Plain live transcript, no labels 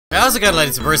How's it going,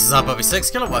 ladies and bruises? I'm Bobby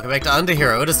Sixkilla. Welcome back to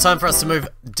Underhero. It is time for us to move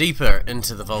deeper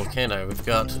into the volcano. We've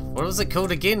got, what was it called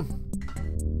again?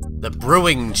 The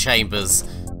brewing chambers.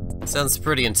 Sounds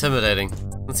pretty intimidating.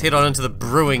 Let's head on into the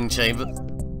brewing chamber.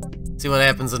 See what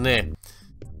happens in there.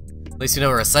 At least you know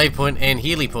where a save point and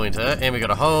healy point are, and we got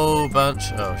a whole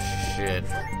bunch. Oh shit.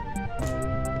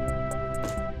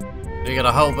 We got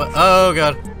a whole bunch. Oh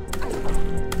god.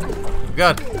 Oh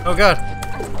god. Oh god.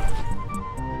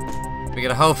 We get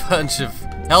a whole bunch of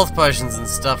health potions and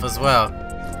stuff as well.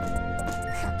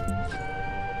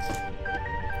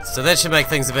 So that should make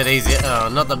things a bit easier. Oh,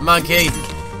 not the monkey!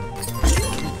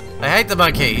 I hate the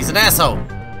monkey, he's an asshole!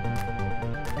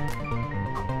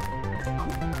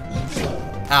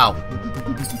 Ow.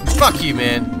 Fuck you,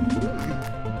 man.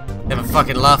 Have a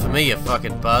fucking laugh at me, you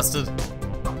fucking bastard.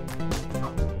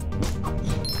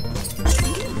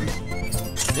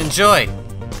 Enjoy!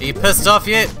 Are you pissed off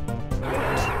yet?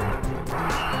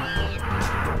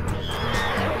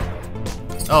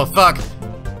 Oh fuck!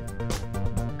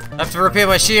 I have to repair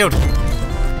my shield!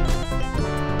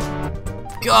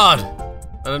 God!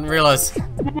 I didn't realize.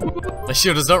 My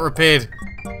shield is not repaired.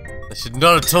 I should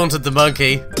not have taunted the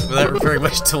monkey without repairing my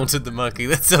taunted the monkey.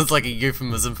 That sounds like a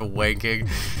euphemism for wanking.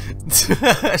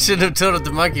 I shouldn't have taunted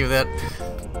the monkey without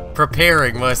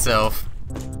preparing myself.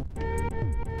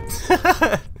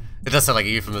 It does sound like a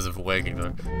euphemism for wanking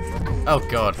though. Oh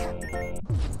god.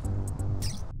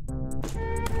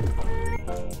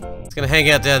 It's gonna hang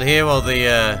out down here while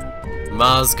the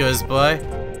Mars goes by.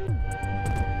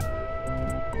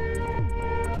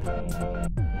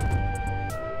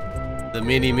 The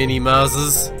mini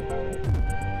Marses.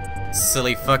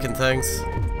 Silly fucking things.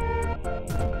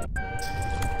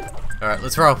 Alright,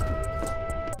 let's roll.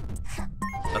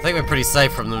 I think we're pretty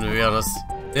safe from them, to be honest.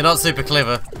 They're not super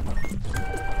clever.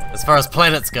 As far as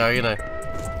planets go, you know.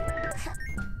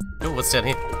 Oh, what's down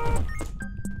here?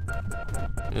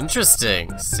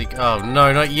 Interesting. Oh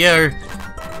no, not you!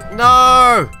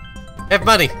 No! Have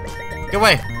money! Go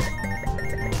away!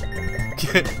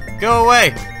 Go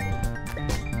away!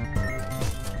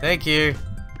 Thank you.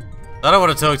 I don't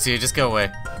want to talk to you, just go away.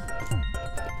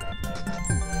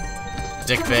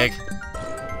 Dickbag.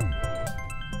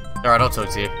 Alright, I'll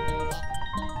talk to you.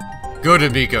 Good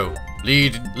amigo.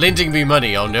 Lending me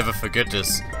money, I'll never forget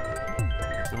this.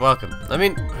 You're welcome. I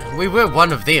mean, we were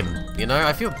one of them, you know?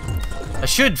 I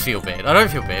should feel bad. I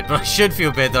don't feel bad, but I should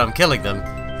feel bad that I'm killing them.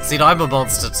 See, I'm a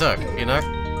monster too, you know?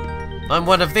 I'm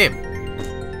one of them.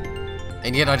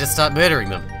 And yet I just start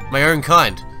murdering them. My own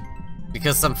kind.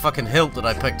 Because some fucking hilt that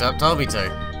I picked up told me to.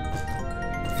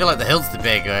 I feel like the hilt's the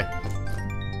bad guy.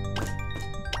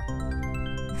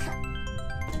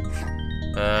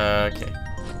 Okay.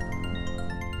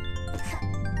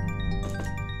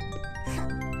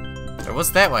 Oh, what's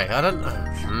that way? I don't know.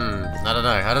 I don't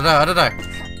know.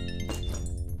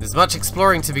 There's much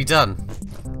exploring to be done,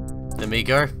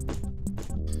 amigo.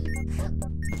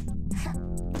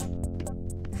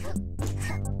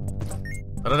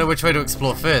 I don't know which way to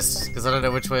explore first, because I don't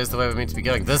know which way is the way we're meant to be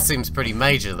going. This seems pretty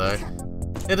major, though.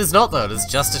 It is not, though. It is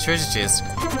just a treasure chest.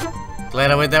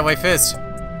 Glad I went that way first.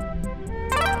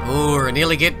 Ooh, we're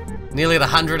nearly at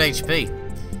 100 HP.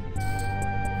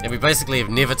 And we basically have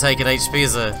never taken HP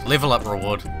as a level up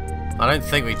reward. I don't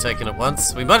think we've taken it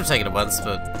once. We might have taken it once,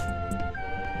 but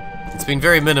it's been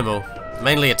very minimal.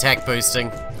 Mainly attack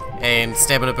boosting and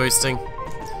stamina boosting.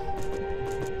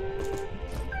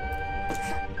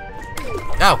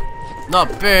 Ow! Not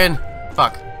burn!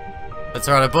 Fuck. That's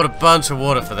alright, I bought a bunch of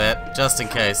water for that, just in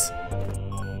case.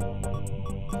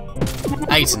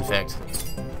 8, in fact.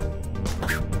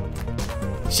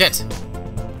 Shit!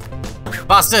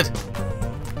 Bastard!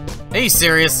 Are you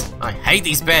serious? I hate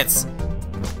these bats!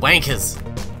 Wankers!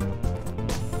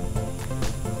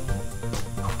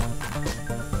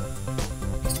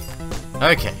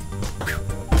 Okay.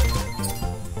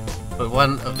 Put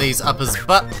one of these up his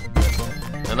butt.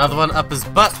 Another one up his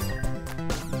butt.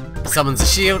 Summons a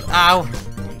shield. Ow!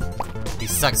 He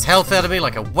sucks health out of me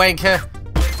like a wanker.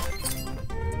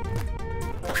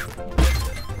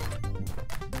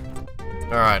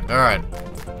 Alright, alright.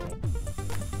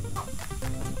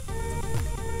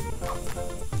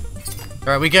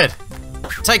 Alright, we good.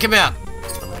 Take him out!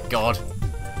 Oh my god.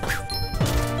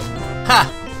 Ha!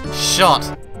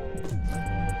 Shot!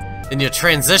 In your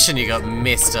transition you got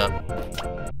messed up.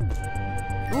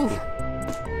 Ooh.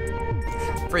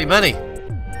 Free money.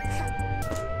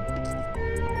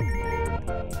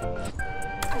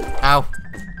 Ow.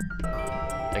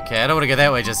 Okay, I don't want to go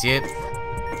that way just yet.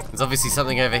 There's obviously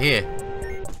something over here.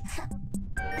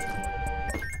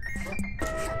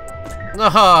 No!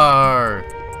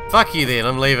 Fuck you then,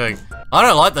 I'm leaving. I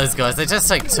don't like those guys, they just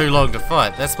take too long to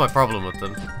fight. That's my problem with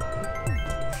them.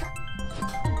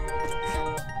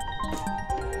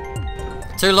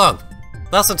 Too long.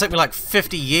 Last one took me like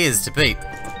 50 years to beat.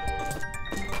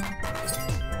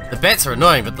 The bats are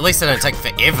annoying, but at least they don't take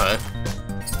forever.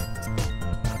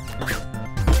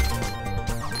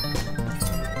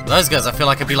 Those guys, I feel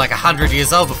like I'd be like 100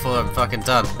 years old before I'm fucking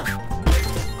done.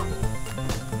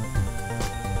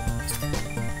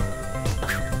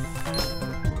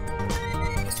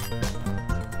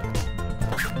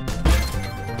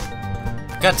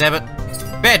 God damn it.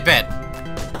 Bad bat.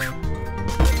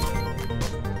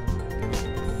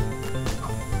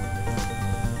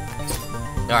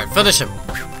 Alright, finish him.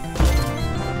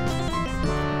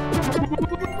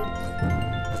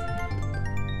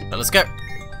 Now let's go.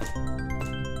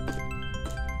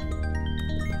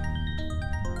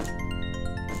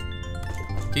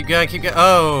 Keep going, keep going.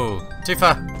 Oh, too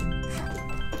far.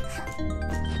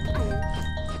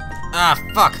 Ah,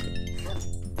 fuck.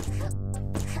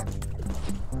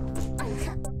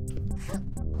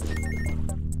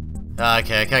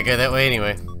 Okay, I can't go that way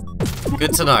anyway.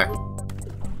 Good to know.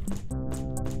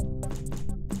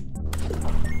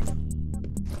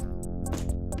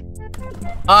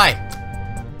 Hi!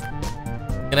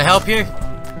 Can I help you?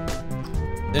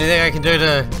 Anything I can do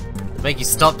to make you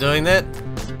stop doing that?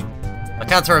 I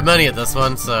can't throw money at this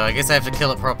one, so I guess I have to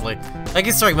kill it properly. I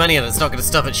guess throwing money at it's not going to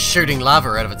stop it shooting lava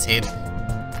out of its head.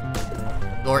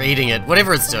 Or eating it.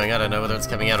 Whatever it's doing, I don't know whether it's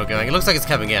coming out or going. It looks like it's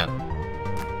coming out.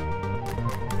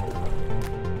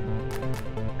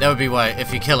 That would be why,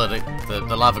 if you kill it,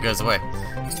 the lava goes away.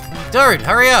 Dude,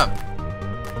 hurry up!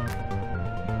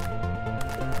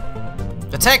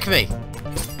 Attack me!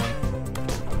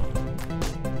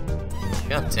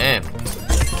 God damn.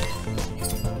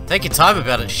 Take your time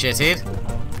about it, shithead.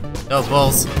 Oh,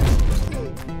 balls.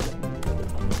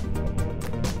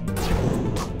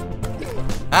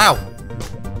 Ow!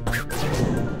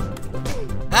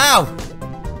 Ow!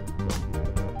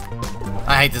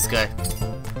 I hate this guy.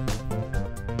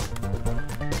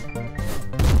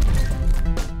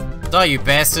 Die, you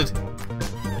bastard!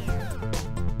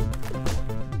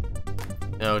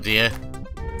 Oh dear.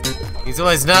 He's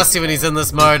always nasty when he's in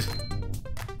this mode.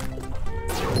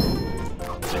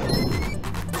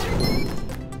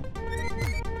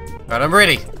 Alright, I'm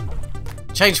ready.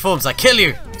 Change forms, I kill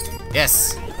you!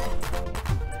 Yes!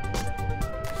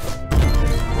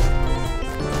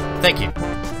 Thank you.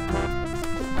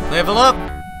 Level up!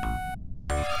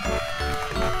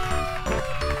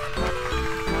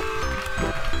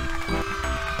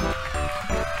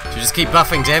 Should we just keep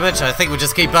buffing damage? I think we'll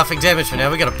just keep buffing damage for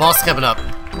now. We got a boss coming up.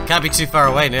 Can't be too far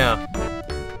away now.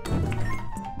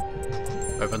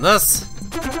 Open this.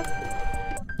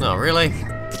 Oh, really?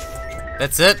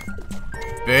 That's it?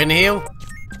 Burn heal?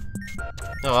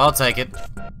 Oh, I'll take it.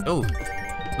 Ooh,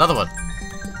 another one.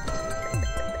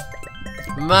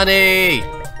 Money!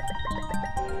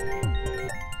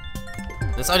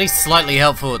 It's only slightly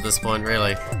helpful at this point,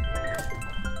 really.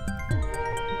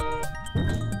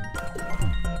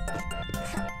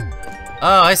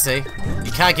 Oh, I see.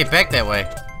 You can't get back that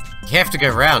way. You have to go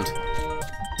round.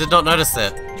 Did not notice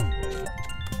that.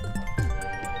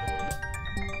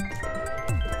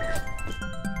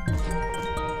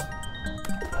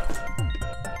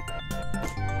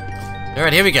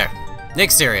 Alright, here we go.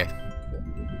 Next area.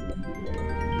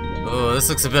 Oh, this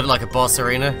looks a bit like a boss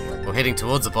arena. Or heading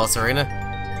towards a boss arena.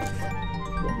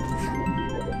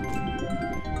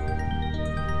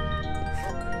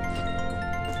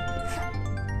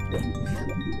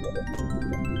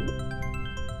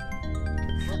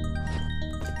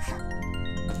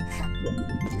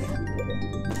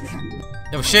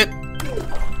 Oh shit!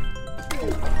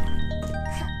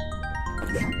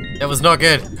 That was not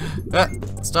good.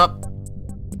 Stop.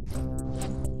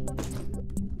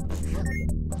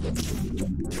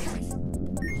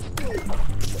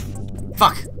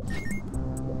 Fuck!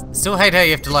 Still hate how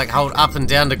you have to like hold up and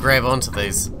down to grab onto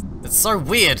these. It's so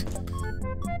weird.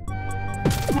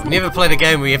 Never played a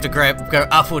game where you have to go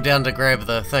up or down to grab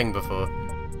the thing before.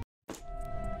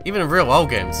 Even in real old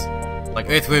games. Like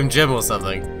Earthworm Jim or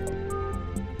something.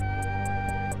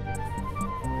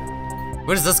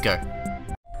 Where does this go?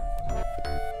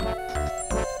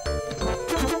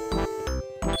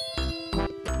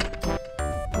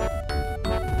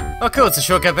 Oh cool, it's a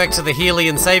shortcut back to the Healy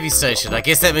and Savey station. I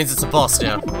guess that means it's a boss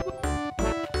now.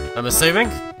 I'm assuming?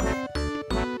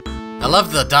 I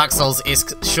love the Dark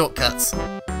Souls-esque shortcuts.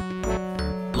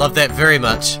 Love that very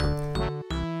much.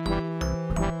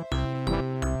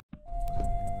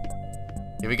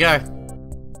 Here we go.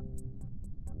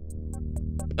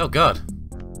 Oh god.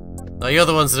 Oh, you're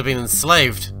the ones that have been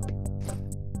enslaved.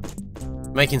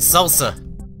 making salsa.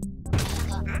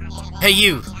 Hey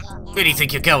you! Where do you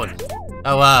think you're going?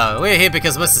 Oh, we're here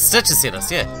because Mr. Stitch has sent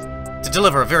us, yeah. To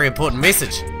deliver a very important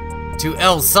message. To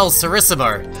El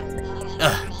Salserissimo.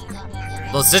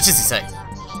 Lord Stitch, as you say.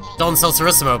 Don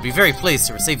Salserissimo will be very pleased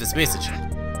to receive this message.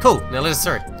 Cool, now let us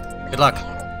through. Good luck.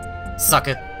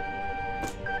 Sucker.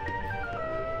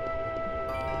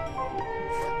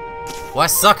 Why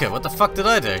sucker? What the fuck did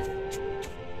I do?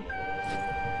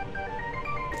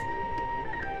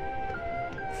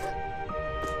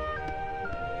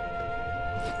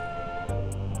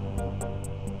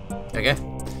 Okay.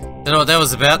 Don't know what that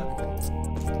was about.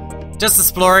 Just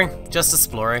exploring. Just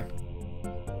exploring.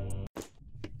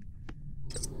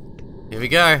 Here we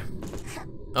go.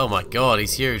 Oh my god,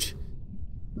 he's huge.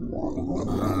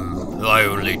 I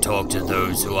only talk to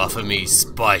those who offer me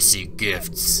spicy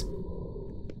gifts.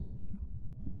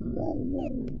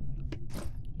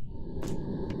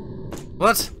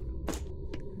 What?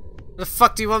 What the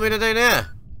fuck do you want me to do now?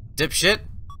 Dipshit?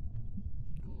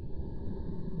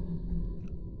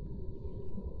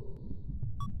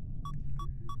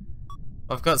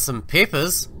 I've got some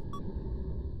peppers.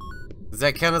 Does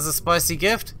that count as a spicy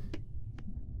gift?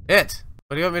 What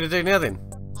do you want me to do now then?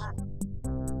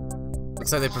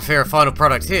 Looks like they prefer a final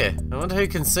product here. I wonder who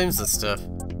consumes this stuff.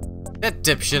 That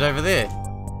dipshit over there.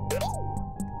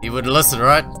 You wouldn't listen,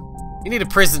 right? You need to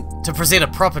present a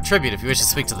proper tribute if you wish to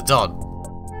speak to the Don.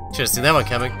 Should have seen that one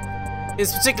coming.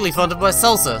 He's particularly fond of my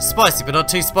salsa. Spicy, but not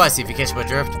too spicy if you catch my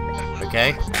drift.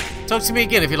 Okay. Talk to me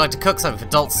again if you'd like to cook something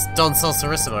for Don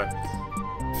Salserissimo.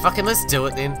 Fucking let's do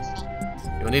it then.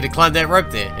 You will need to climb that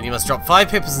rope there, and you must drop 5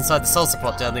 peppers inside the salsa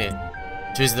pot down there.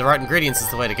 Choosing the right ingredients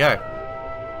is the way to go.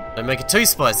 Don't make it too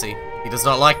spicy. He does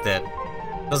not like that.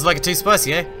 Doesn't like it too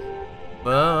spicy, eh?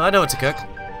 Well, I know what to cook.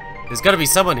 There's gotta be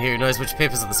someone here who knows which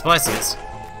peppers are the spiciest.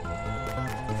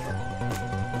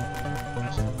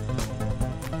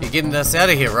 You're getting us out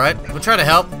of here, right? We'll try to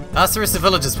help. Ask the rest of the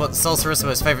villagers what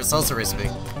Salserissimo's favourite salsa recipe.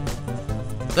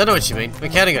 Don't know what you mean. We're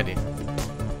counting on you.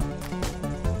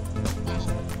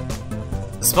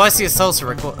 The spiciest salsa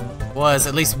requires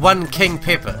at least 1 king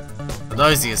pepper. The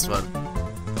nosiest one.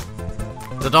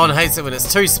 The Don hates it when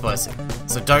it's too spicy,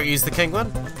 so don't use the king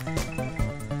one.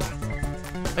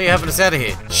 Oh, you're having us out of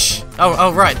here. Shh.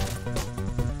 Oh, right.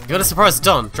 You want to surprise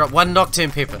Don? Drop 1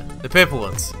 nocturne pepper. The purple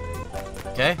ones.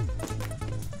 Okay.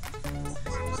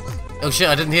 Oh shit,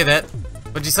 I didn't hear that.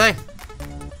 What'd you say?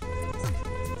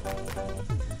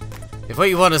 If what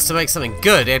you want is to make something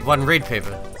good, add 1 red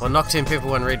pepper. 1 nocturne pepper,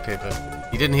 1 red pepper.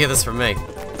 You didn't hear this from me.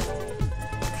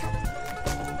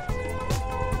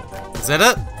 Is that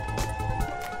it?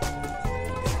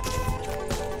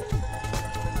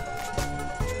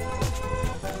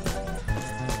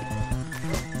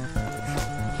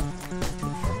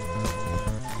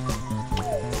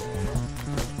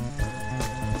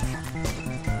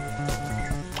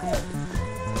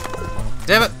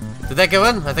 Damn it! Did that go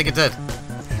in? I think it did.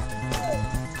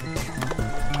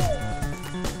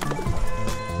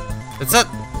 That's it!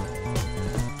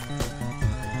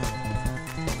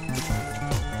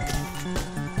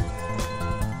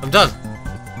 I'm done.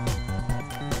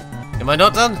 Am I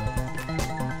not done?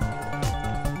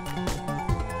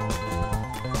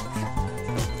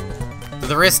 Do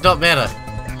the rest not matter?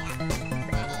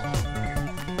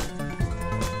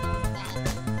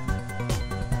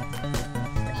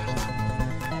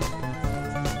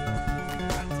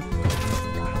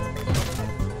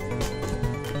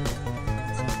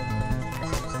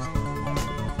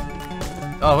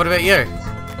 Oh, what about you?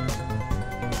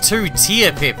 2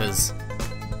 tier peppers.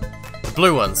 The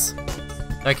blue ones.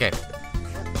 Okay.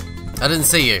 I didn't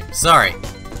see you. Sorry.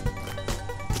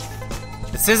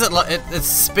 It says it like it's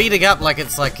speeding up like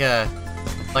it's like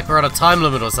we're on a time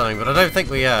limit or something, but I don't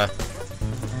think we are.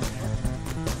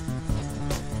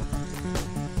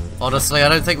 Honestly, I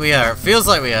don't think we are. It feels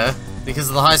like we are because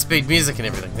of the high-speed music and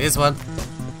everything. There's one.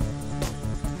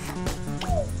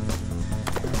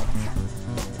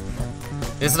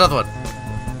 There's another one.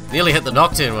 Nearly hit the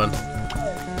nocturne one.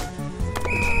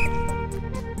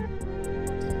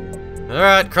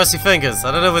 Alright, cross your fingers.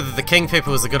 I don't know whether the king pepper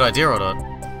was a good idea or not.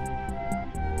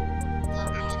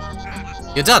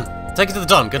 You're done. Take it to the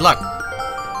Don. Good luck.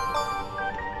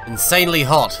 Insanely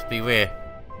hot. Beware.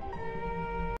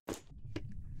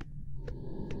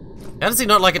 How does he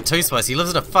not like it too spicy? He lives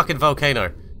in a fucking volcano.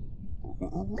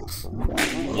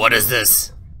 What is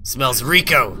this? Smells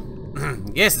Rico.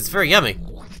 Yes, it's very yummy.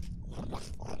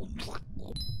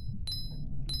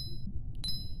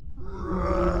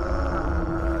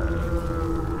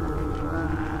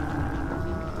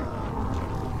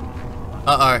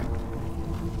 Uh-oh.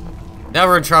 Now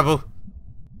we're in trouble.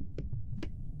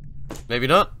 Maybe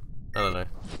not? I don't know.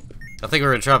 I think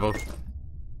we're in trouble.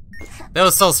 That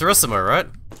was Salserissimo, right?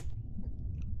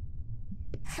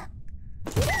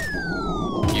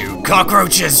 You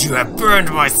cockroaches, you have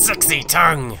burned my sexy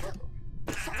tongue!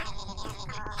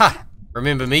 Ha!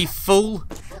 Remember me, fool?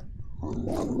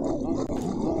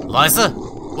 Liza?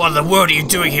 What in the world are you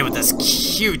doing here with this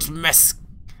cute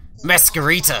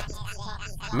masquerita?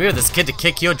 Remember this kid to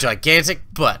kick your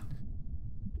gigantic butt.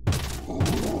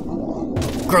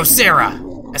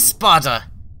 Grossera! Espada!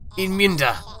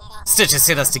 Inmunda! Stitcher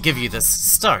sent us to give you this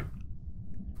stone.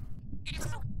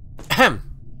 Ahem.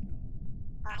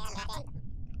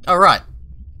 Alright.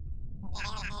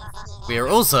 We are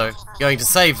also going to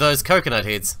save those coconut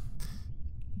heads.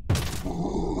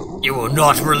 You will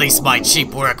not release my cheap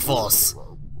workforce.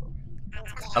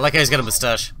 I like how he's got a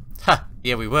moustache. Ha!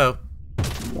 Yeah, we will.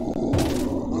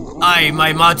 Ay,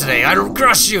 my madre, I'll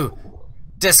crush you!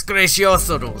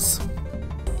 Desgraciosos.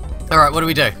 Alright, what do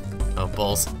we do? Oh,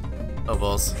 balls. Oh,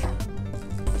 balls.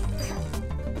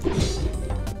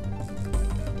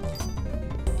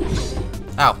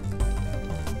 Ow.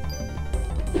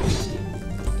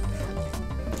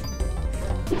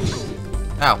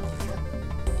 Ow.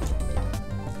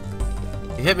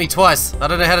 He hit me twice. I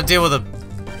don't know how to deal with him.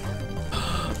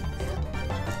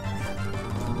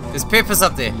 There's peppers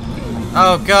up there.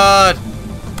 Oh god.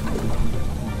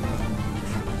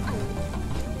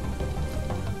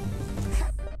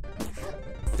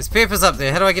 There's peppers up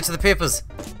there. How do I get to the peppers?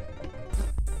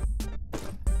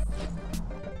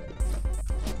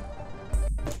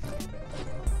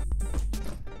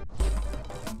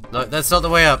 No, that's not the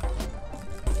way up.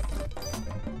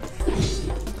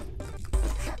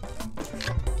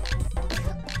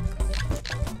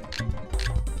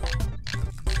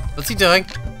 What's he doing?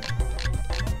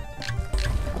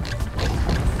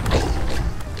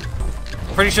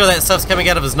 Pretty sure that stuff's coming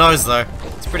out of his nose though.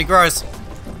 It's pretty gross.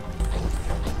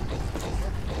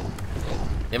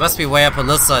 It must be way up on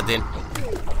this side then.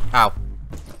 Ow.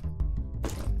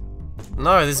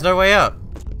 No, there's no way up.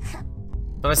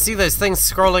 But I see those things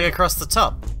scrolling across the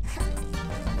top.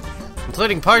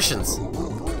 Including potions.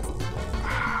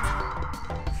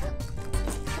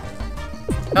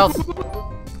 Health.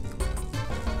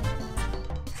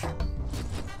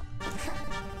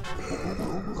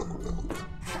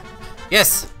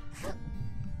 Yes!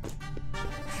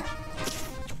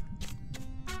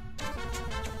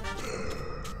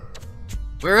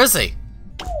 Where is he?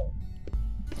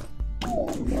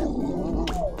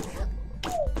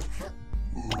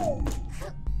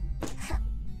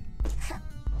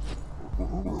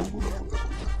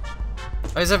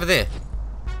 Oh, he's over there.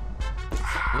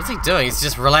 What's he doing? He's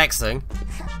just relaxing.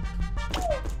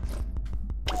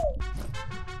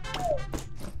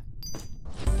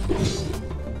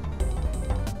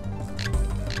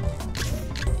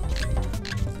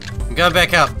 I'm going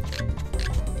back up.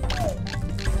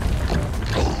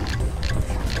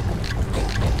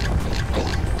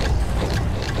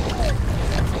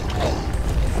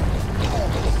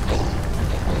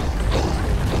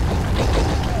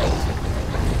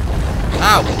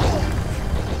 Ow!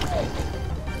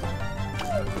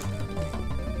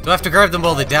 Do I have to grab them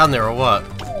while they're down there or what?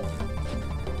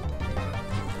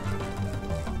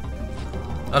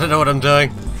 I don't know what I'm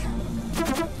doing.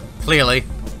 Clearly.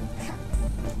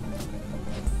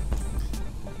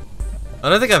 I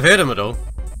don't think I've heard him at all.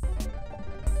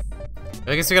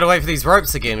 I guess we gotta wait for these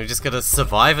ropes again. We just gotta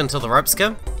survive until the ropes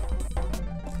come.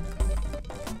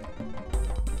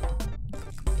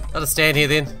 I'll just stand here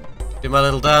then. Do my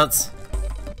little dance.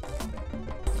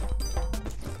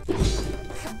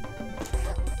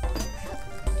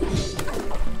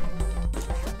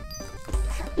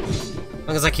 As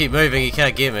long as I keep moving, he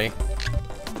can't get me.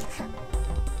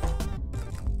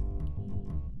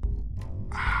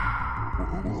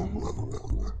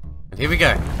 And here we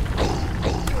go.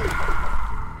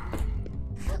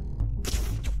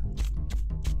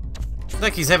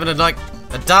 Look, he's having a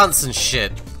dance and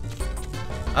shit.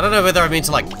 I don't know whether I mean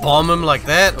to like bomb him like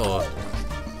that or...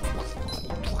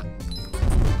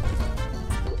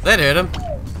 That hurt him.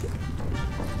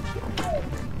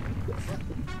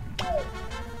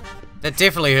 That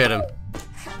definitely hurt him.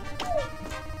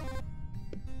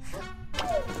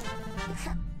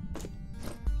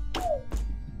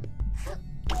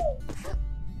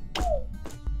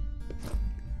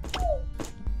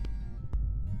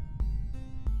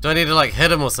 Do I need to like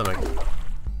hit him or something?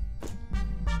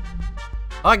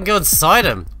 Oh, I can go inside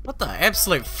him. What the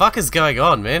absolute fuck is going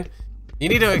on, man? You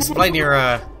need to explain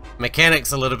your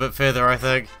mechanics a little bit further, I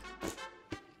think.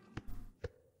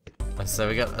 So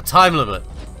we got a time limit.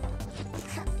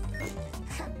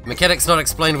 Mechanics not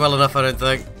explained well enough, I don't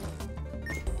think.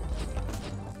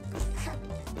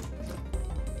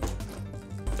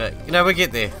 But, you know, we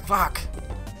get there. Fuck!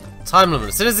 Time limit.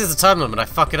 As soon as there's a time limit, I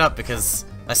fuck it up because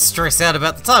I stress out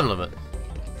about the time limit.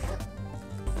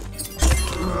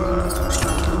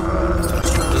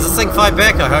 Does this thing fight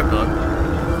back? I hope not.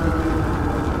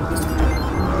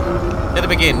 Hit him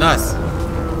again. Nice.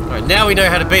 Alright, now we know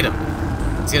how to beat him.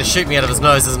 He's gonna shoot me out of his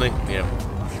nose, isn't he? Yeah.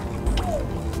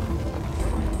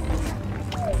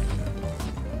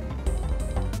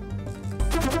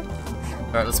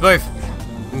 Alright, let's move.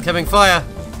 Incoming fire.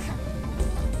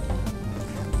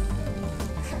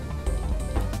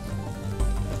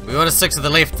 We want to stick to the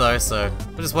left though, so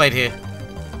we'll just wait here.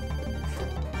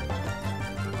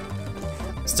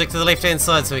 Stick to the left hand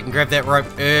side so we can grab that rope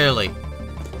early.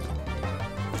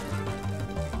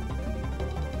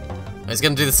 He's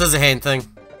gonna do the scissor hand thing.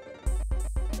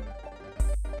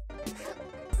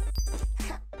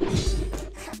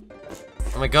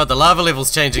 Oh my god, the lava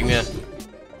level's changing now.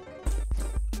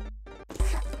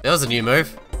 That was a new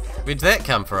move. Where'd that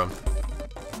come from?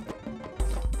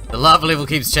 The lava level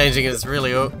keeps changing and it's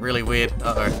really, really weird.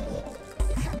 Uh-oh.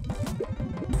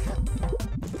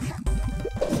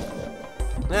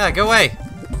 Yeah, go away.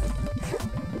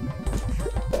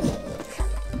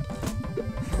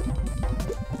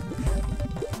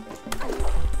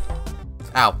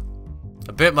 Ow.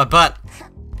 I burnt my butt.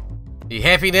 Are you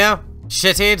happy now,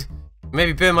 shithead?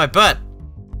 Maybe burn my butt.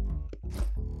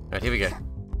 Alright, here we go.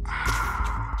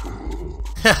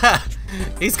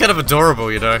 He's kind of adorable,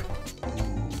 you know.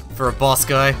 For a boss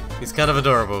guy, he's kind of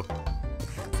adorable.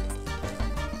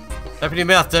 Open your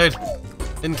mouth, dude.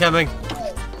 Incoming.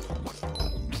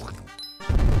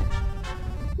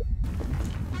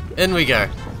 In we go.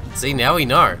 See, now we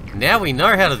know. Now we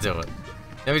know how to do it.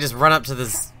 Now we just run up to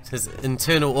his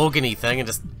internal organy thing and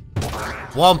just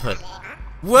whomp it.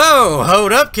 Whoa!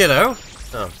 Hold up, kiddo!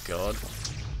 Oh, God.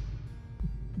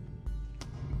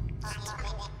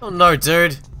 Oh no,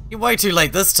 dude. You're way too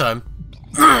late this time.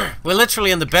 We're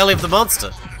literally in the belly of the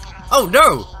monster. Oh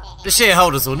no! The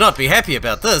shareholders will not be happy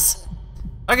about this.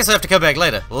 I guess I have to come back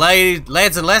later.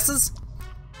 Lads and lasses?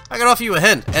 I can offer you a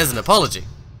hint as an apology.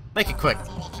 Make it quick.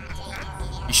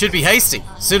 You should be hasty.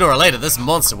 Sooner or later this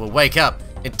monster will wake up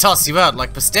and toss you out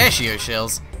like pistachio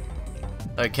shells.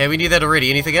 Okay, we knew that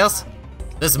already. Anything else?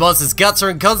 This monster's guts are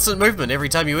in constant movement every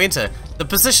time you enter. The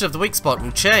position of the weak spot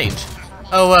will change.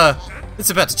 Oh, it's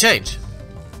about to change.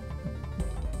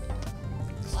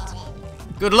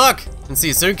 Good luck, and see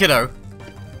you soon, kiddo.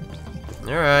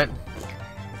 Alright.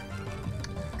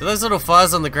 Do those little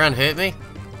fires on the ground hurt me?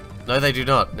 No, they do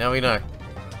not. Now we know.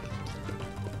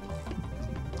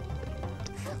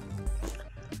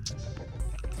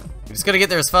 We just gotta get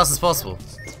there as fast as possible.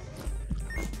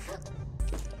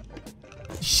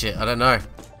 Shit, I don't know.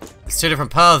 There's two different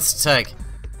paths to take.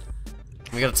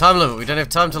 We got a time limit. We don't have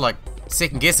time to, like,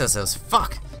 second guess ourselves.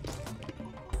 Fuck!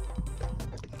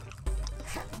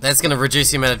 That's gonna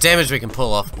reduce the amount of damage we can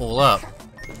pull off all up.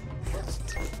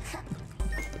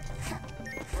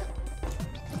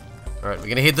 Alright, we're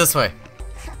gonna head this way.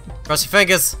 Cross your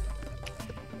fingers.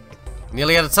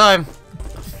 Nearly out of time.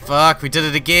 Oh, fuck, we did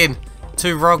it again.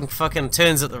 2 wrong fucking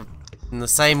turns in the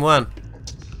same one.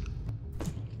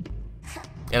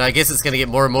 And I guess it's gonna get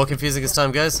more and more confusing as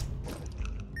time goes.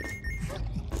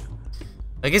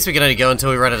 I guess we can only go until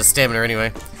we run out of stamina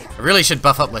anyway. I really should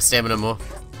buff up my stamina more,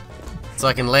 so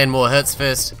I can land more hits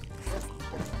first.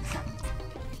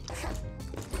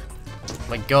 Oh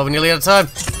my god, we're nearly out of time.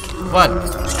 1,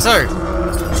 2,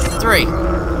 3.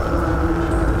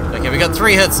 Okay, we got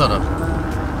 3 hits on him.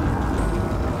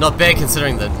 Not bad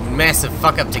considering the massive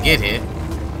fuck up to get here.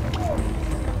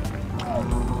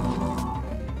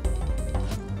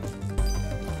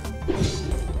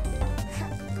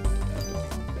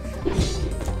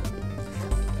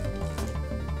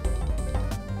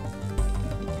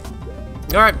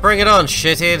 Alright, bring it on,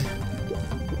 shithead.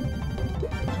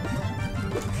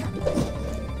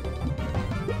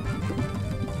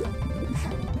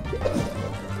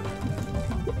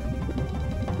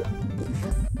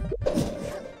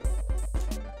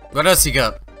 What else you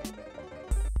got?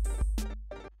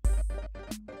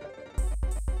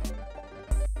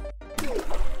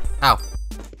 Ow.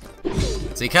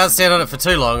 So you can't stand on it for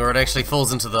too long or it actually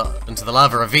falls into the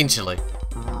lava eventually.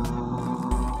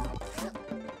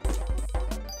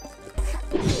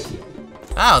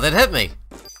 Ow, that hit me.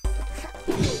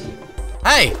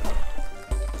 Hey!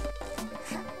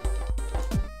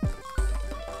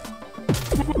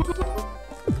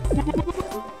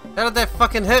 How did that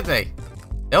fucking hit me?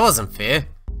 That wasn't fair.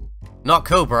 Not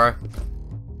cool, bro.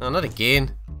 No, not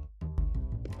again.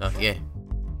 Oh, yeah.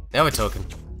 Now we're talking.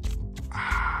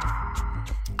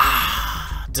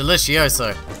 Ah,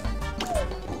 delicioso.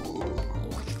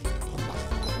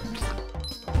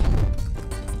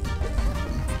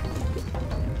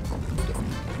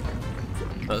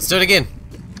 Let's do it again.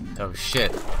 Oh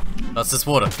shit. Oh, it's this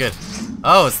water. Good.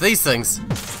 Oh, it's these things.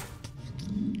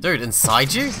 Dude,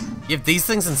 inside you? You have these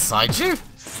things inside you?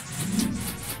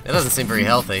 That doesn't seem very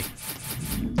healthy.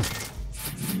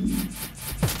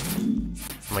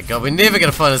 Oh my god, we're never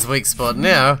gonna find his weak spot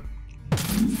now.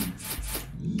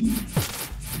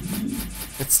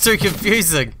 It's too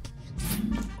confusing.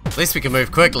 At least we can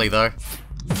move quickly though.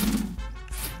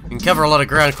 We can cover a lot of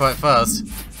ground quite fast.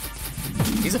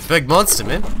 He's a big monster,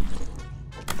 man.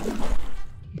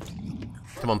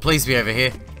 Come on, please be over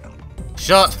here.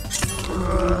 Shot!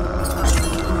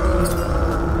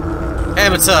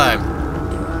 Hammer time!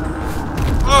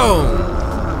 Boom!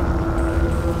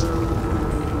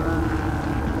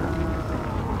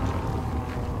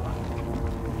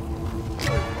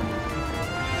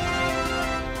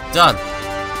 Done.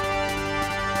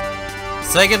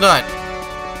 Say goodnight,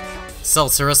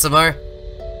 Salserissimo.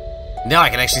 Now I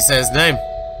can actually say his name.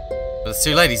 But it's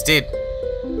too late, he's dead.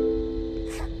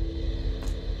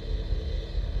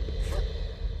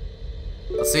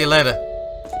 I'll see you later.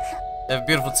 Have a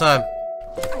beautiful time.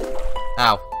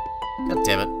 Ow. God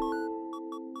damn it.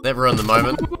 That ruined the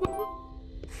moment.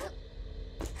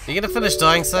 Are you gonna finish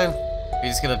dying soon? Or are you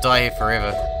just gonna die here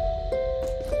forever?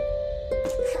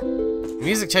 The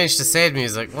music changed to sad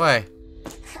music. Why?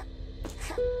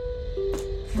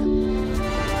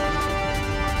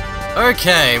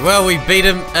 Okay, well we beat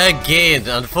him again.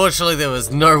 Unfortunately there was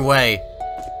no way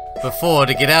before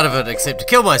to get out of it except to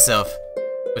kill myself.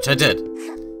 Which I did.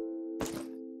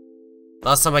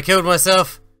 Last time I killed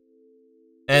myself,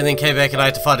 and then came back and I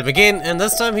had to fight him again, and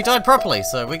this time he died properly,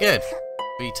 so we're good.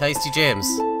 We tasty gems.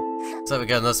 So we're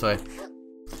going this way.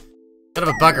 Kind of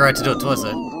a bugger right to do it twice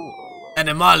though.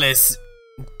 Animales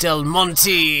del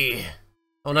Monte.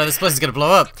 Oh no, this place is gonna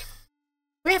blow up.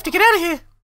 We have to get out of here.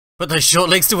 Put those short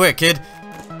legs to work, kid.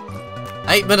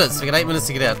 8 minutes. We got 8 minutes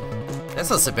to get out. That's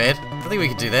not so bad. I think we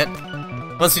can do that.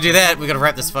 Once we do that, we gotta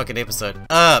wrap this fucking episode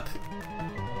up.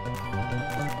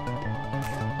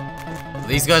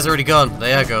 These guys are already gone.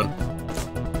 They are gone.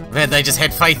 Man, they just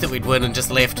had faith that we'd win and just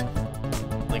left.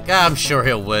 Like, I'm sure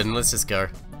he'll win. Let's just go.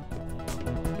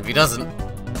 If he doesn't,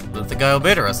 then the guy will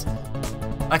murder us.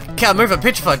 I can't move. I'm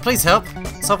petrified. Please help.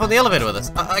 Stop on the elevator with us.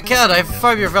 I can't. I have a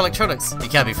phobia of electronics. You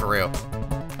can't be for real.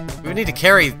 We would need to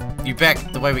carry you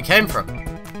back the way we came from.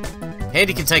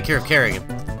 Handy can take care of carrying him.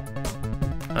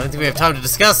 I don't think we have time to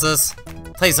discuss this.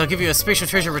 Please, I'll give you a special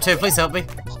treasure in return. Please help me.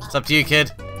 It's up to you,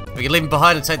 kid. We can leave him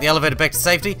behind and take the elevator back to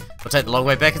safety, or take the long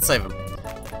way back and save him.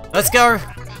 Let's go!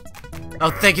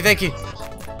 Oh, thank you, thank you.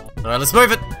 Alright, let's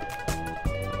move it!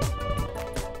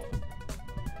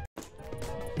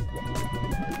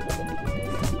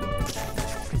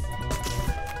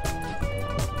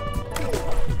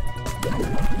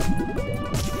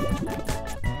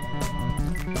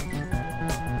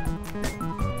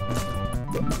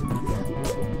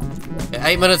 Yeah,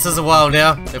 8 minutes is a while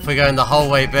now, if we're going the whole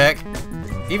way back.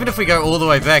 Even if we go all the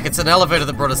way back, it's an elevator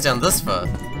that brought us down this far.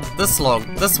 This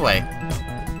long, this way.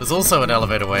 There's also an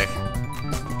elevator way.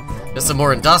 Just a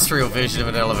more industrial version of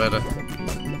an elevator.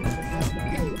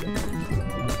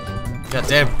 God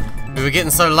damn, we were getting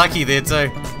so lucky there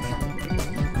too.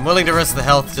 I'm willing to risk the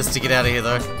health just to get out of here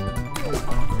though.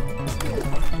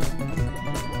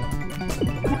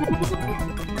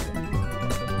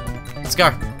 Let's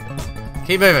go.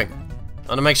 Keep moving. I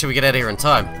want to make sure we get out of here in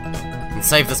time. And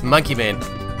save this monkey man.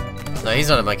 No, he's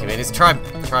not a monkey man, he's a tribe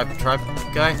guy.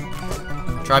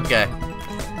 Tribe guy.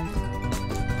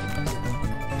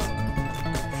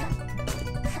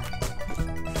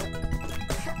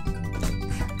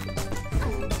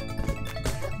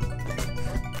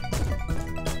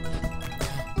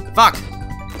 Fuck!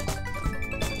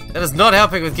 That is not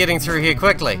helping with getting through here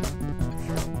quickly.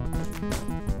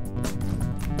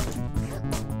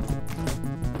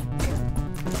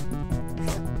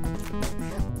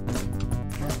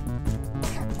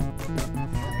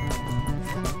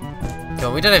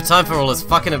 God, we don't have time for all this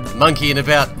fucking monkeying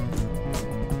about.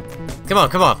 Come on,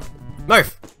 come on.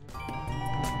 Move!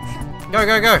 Go,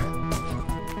 go, go!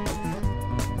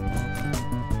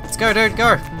 Let's go, dude,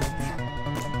 go!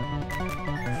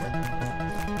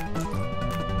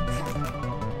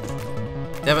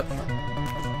 Damn it.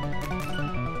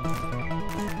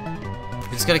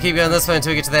 We just gotta keep going this way until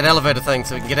we get to that elevator thing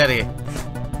so we can get out of here.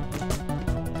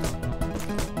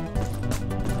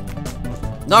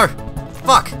 No!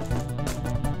 Fuck!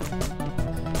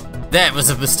 That was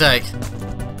a mistake.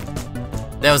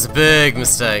 That was a big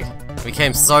mistake. We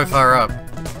came so far up.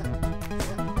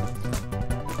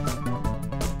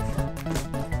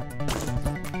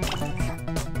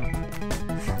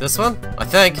 This one? I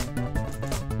think.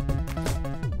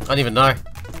 I don't even know.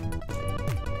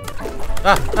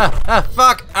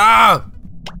 Fuck! Oh!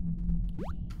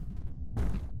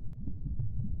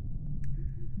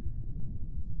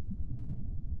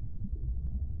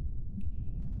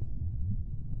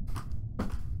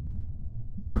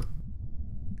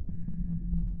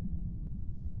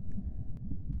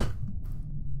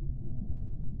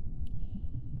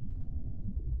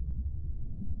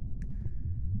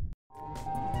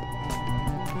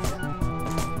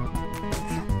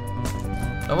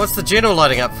 Oh, what's the journal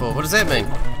lighting up for? What does that mean?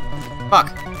 Fuck.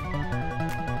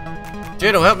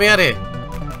 Journal, help me out here.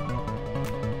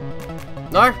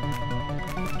 No?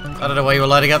 I don't know why you were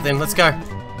lighting up then. Let's go. I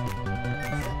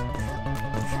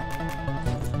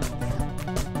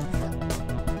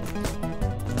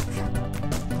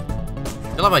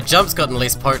feel like my jump's gotten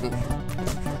less potent.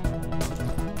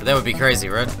 But that would be crazy,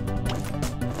 right?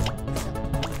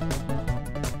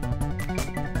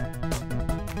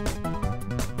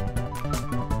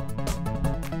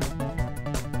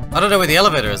 I don't know where the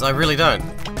elevator is, I really don't.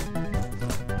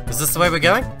 Is this the way we're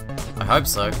going? I hope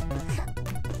so.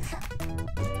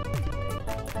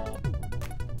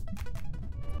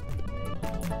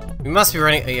 We must be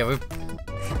running. Yeah,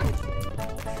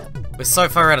 we're so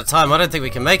far out of time, I don't think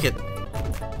we can make it.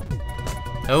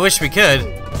 I wish we could.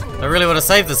 I really want to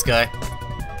save this guy.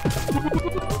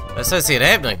 I just don't see it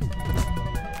happening.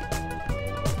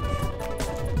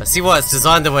 I see why it's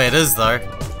designed the way it is, though.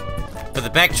 For the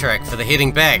backtrack, for the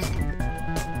heading back.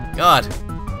 God.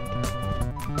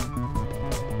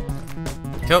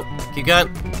 Cool. Keep going.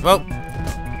 Whoa.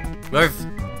 Move.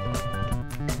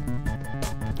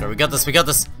 Alright, we got this, we got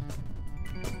this.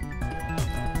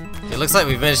 It looks like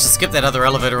we've managed to skip that other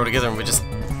elevator altogether and we're just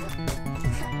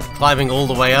climbing all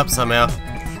the way up somehow.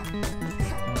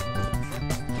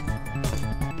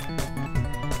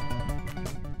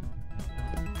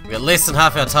 We got less than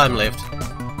half our time left.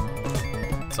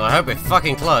 So I hope we're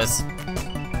fucking close.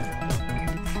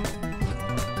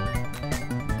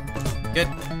 Good.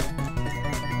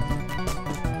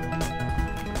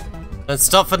 Don't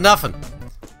stop for nothing.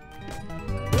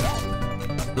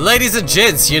 Ladies and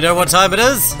gents, you know what time it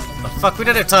is? Oh fuck, we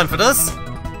don't have time for this.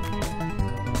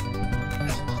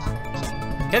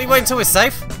 Can you wait until we're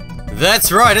safe? That's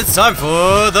right, it's time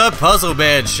for the Puzzle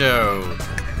Man Show.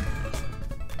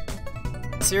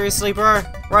 Seriously, bro?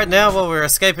 Right now, while we're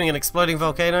escaping an exploding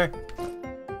volcano?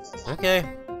 Okay.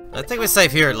 I think we're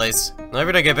safe here at least. I hope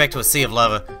we don't go back to a sea of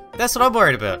lava. That's what I'm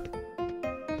worried about.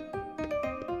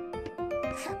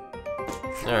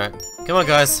 Alright. Come on,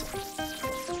 guys.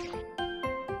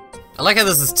 I like how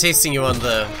this is testing you on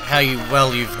the how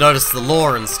well you've noticed the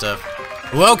lore and stuff.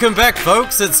 Welcome back,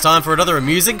 folks. It's time for another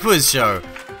amusing quiz show.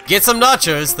 Get some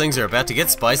nachos. Things are about to get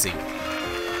spicy.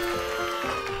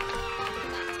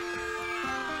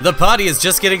 The party is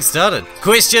just getting started.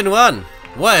 Question 1.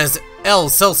 Why is El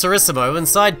Salserissimo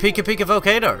inside Pika Pika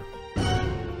Volcano?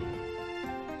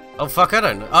 Oh fuck, I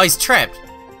don't know. Oh, he's trapped.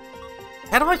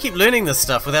 How do I keep learning this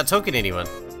stuff without talking to anyone?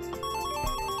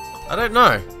 I don't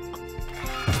know.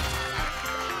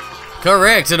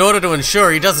 Correct. In order to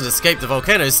ensure he doesn't escape the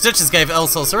volcano, Stitches gave El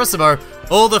Salserissimo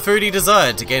all the food he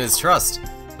desired to gain his trust.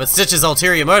 But Stitch's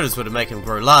ulterior motives were to make him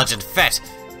grow large and fat.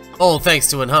 All thanks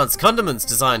to enhanced condiments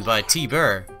designed by T.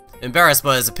 Burr. Embarrassed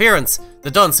by his appearance,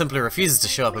 the Don simply refuses to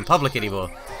show up in public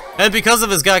anymore. And because of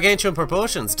his gargantuan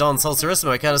proportions, Don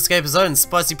Salserissimo can't escape his own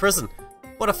spicy prison.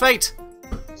 What a fate!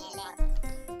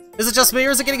 Is it just me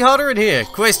or is it getting hotter in here?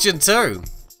 Question 2.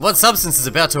 What substance is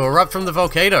about to erupt from the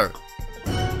volcano?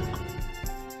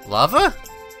 Lava?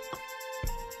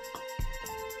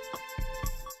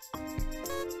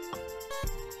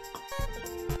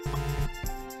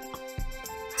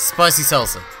 Spicy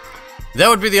salsa. That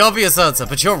would be the obvious answer,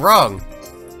 but you're wrong.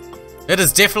 It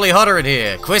is definitely hotter in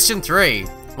here. Question 3.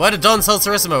 Why did Don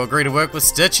Salserissimo agree to work with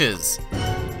Stitches?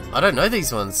 I don't know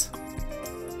these ones.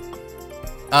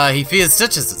 He fears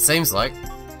Stitches, it seems like.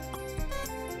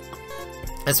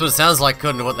 That's what it sounds like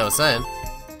according to what they were saying.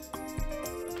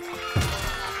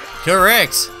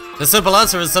 Correct! The simple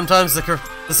answer is sometimes the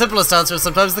simplest answer is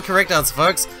sometimes the correct answer,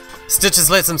 folks. Stitches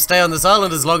lets him stay on this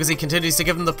island as long as he continues to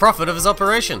give him the profit of his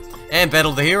operation, and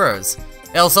battle the heroes.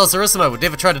 El Salserissimo would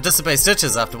never try to disobey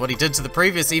Stitches after what he did to the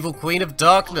previous evil Queen of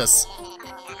Darkness.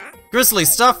 Grisly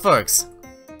stuff, folks.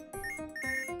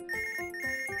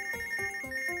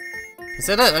 Is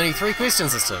that it? Only 3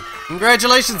 questions this time.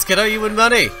 Congratulations, kiddo, you win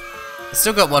money. I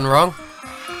still got one wrong.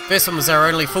 First one was our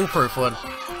only foolproof one.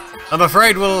 I'm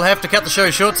afraid we'll have to cut the show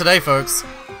short today, folks.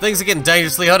 Things are getting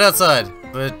dangerously hot outside.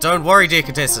 But don't worry, dear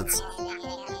contestants.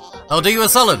 I'll do you a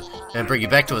solid and bring you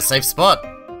back to a safe spot.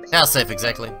 How safe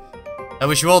exactly? I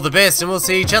wish you all the best and we'll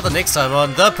see each other next time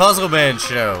on The Puzzle Man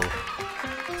Show.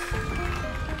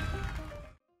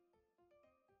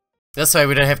 This way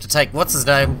we don't have to take, what's his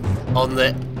name, on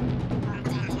the...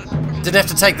 Didn't have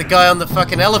to take the guy on the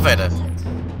fucking elevator.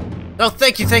 No,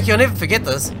 thank you, I'll never forget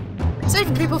this.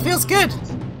 Saving people feels good.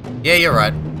 Yeah, you're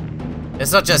right.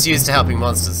 It's not just used to helping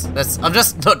monsters. I'm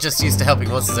just not just used to helping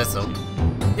monsters, that's all.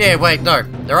 Yeah, wait, no.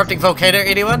 Erupting volcano,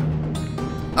 anyone?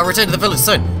 I'll return to the village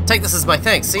soon. Take this as my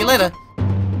thanks. See you later.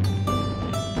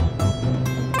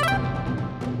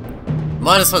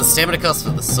 -1 stamina cost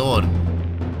for the sword.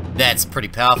 That's pretty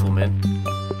powerful, man.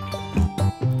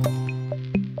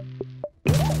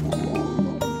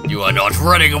 You are not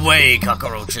running away,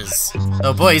 cockroaches.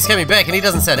 Oh boy, he's coming back and he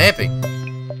doesn't sound happy.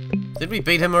 Did we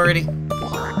beat him already?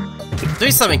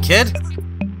 Do something, kid.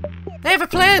 I have a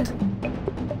plan.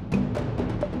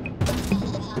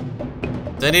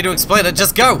 Don't need to explain it,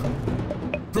 just go.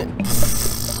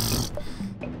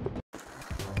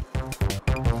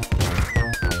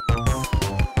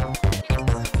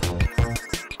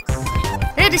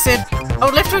 Andy said,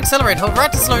 hold left to accelerate, hold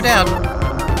right to slow down.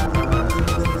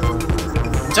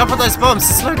 Jump on those bombs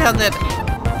to slow down that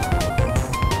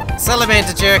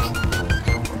salamander jerk.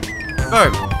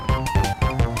 Boom.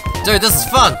 Dude, this is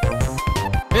fun.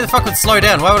 Who the fuck would slow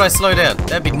down? Why would I slow down?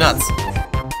 That'd be nuts.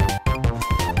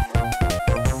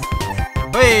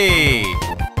 Whee!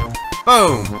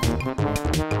 Boom!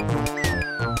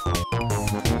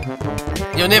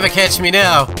 You'll never catch me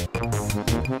now.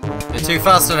 You're too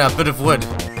fast on our bit of wood.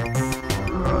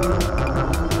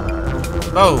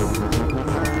 Boom!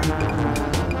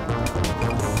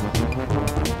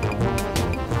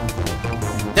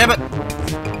 Damn it!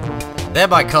 That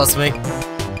might cost me.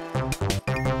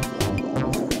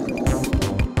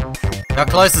 How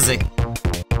close is he?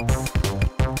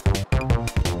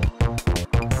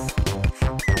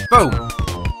 Boom!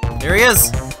 There he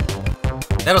is!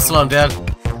 That'll slow him down.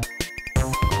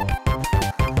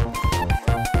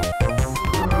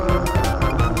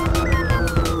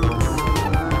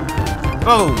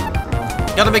 Boom!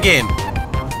 Got him again.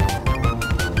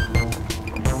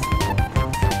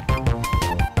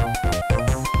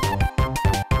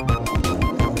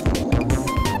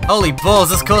 Holy balls,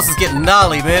 this course is getting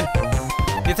gnarly, man.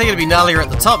 You'd think it'd be gnarlier at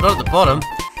the top, not at the bottom.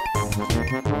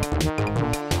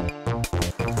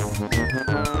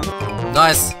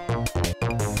 Nice.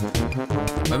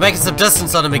 We're making some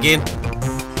distance on him again.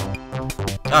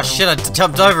 Oh shit, I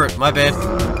jumped over it, my bad.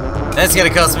 That's gonna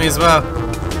cost me as well.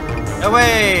 No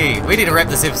way! We need to wrap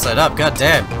this episode up, god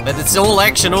damn. But it's all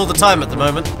action all the time at the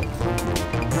moment.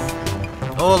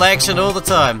 All action all the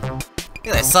time. Look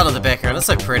at that sun in the background, it's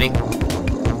so pretty.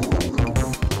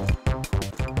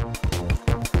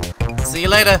 See you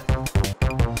later.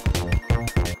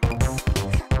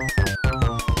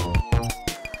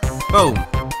 Boom.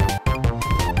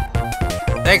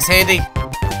 Thanks, Handy.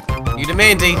 You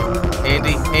demandy.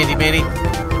 Handy mandy.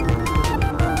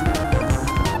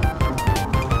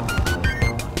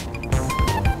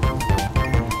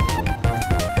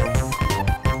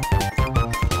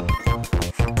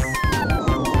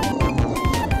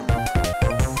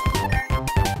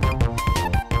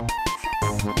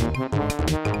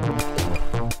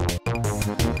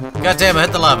 God damn, I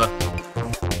hit the lava.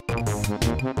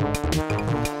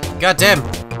 God damn.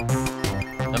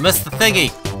 I missed the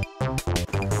thingy.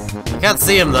 I can't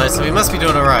see him though, so we must be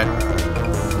doing alright.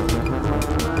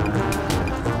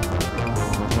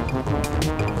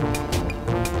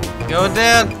 Going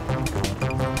down.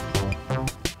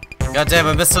 God damn,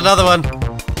 I missed another one.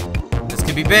 This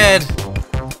could be bad.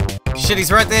 Shit,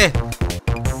 he's right there.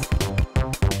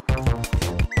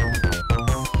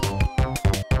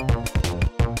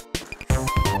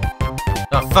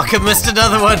 Oh fuck, I missed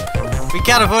another one! We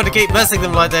can't afford to keep missing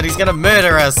them like that, he's gonna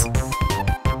murder us!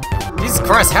 Jesus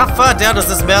Christ, how far down is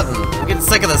this mountain? I'm getting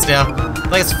sick of this now.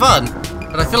 Like, it's fun,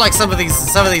 but I feel like some of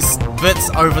these bits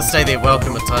overstay their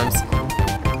welcome at times.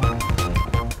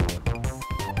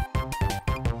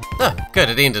 Oh, good,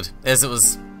 it ended. As I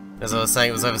was saying,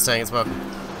 it was overstaying its welcome.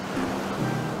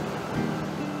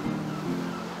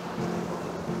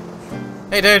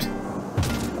 Hey dude!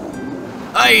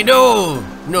 I know!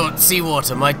 Not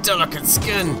seawater, my delicate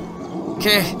skin.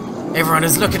 Okay, everyone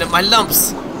is looking at my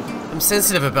lumps. I'm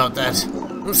sensitive about that.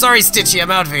 I'm sorry, Stitchy,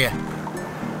 I'm out of here.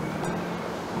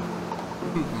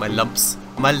 My lumps.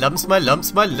 My lumps, my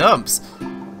lumps, my lumps.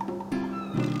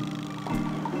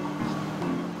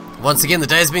 Once again, the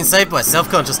day has been saved by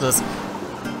self-consciousness.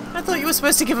 I thought you were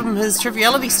supposed to give him his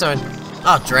triviality stone.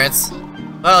 Ah, drats.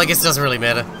 Well, I guess it doesn't really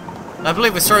matter. I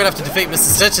believe we're strong enough to defeat Mr.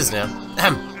 Stitches now.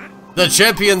 The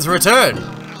champions return!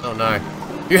 Oh no.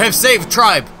 You have saved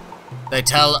tribe! They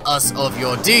tell us of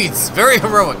your deeds, very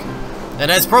heroic. And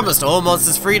as promised, all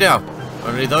monsters free now.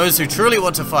 Only those who truly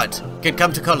want to fight can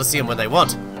come to Colosseum when they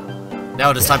want. Now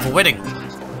it is time for wedding.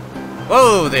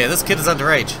 Whoa there, this kid is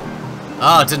underage.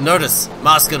 Ah, didn't notice.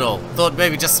 Mask and all. Thought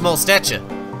maybe just small stature.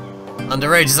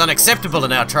 Underage is unacceptable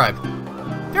in our tribe.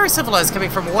 Very civilized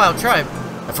coming from a wild tribe.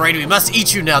 Afraid we must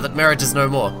eat you now that marriage is no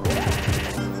more.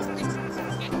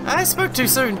 I spoke too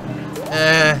soon.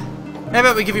 How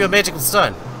about we give you a magical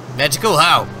stone? Magical?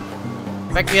 How?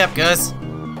 Back me up, guys.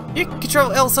 You can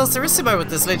control El Salserissimo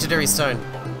with this legendary stone.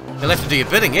 You'll have to do your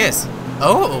bidding, yes.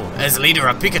 Oh, as leader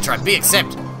of Pika Tribe, we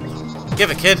accept.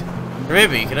 Give it, kid.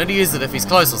 Remember, you can only use it if he's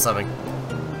close or something.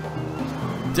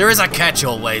 There is a catch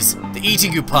always. The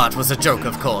eating you part was a joke,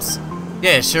 of course.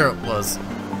 Yeah, sure it was.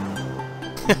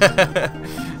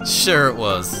 Sure it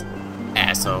was.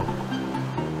 Asshole.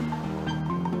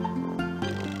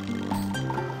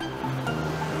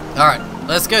 Alright,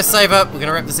 let's go save up. We're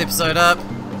gonna wrap this episode up.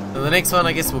 And the next one,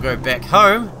 I guess we'll go back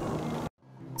home.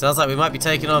 Sounds like we might be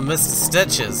taking on Miss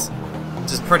Stitches,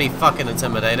 which is pretty fucking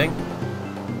intimidating.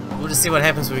 We'll just see what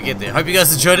happens when we get there. Hope you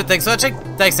guys enjoyed it. Thanks for watching.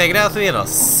 Thanks for hanging out with me, and I'll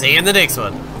see you in the next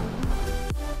one.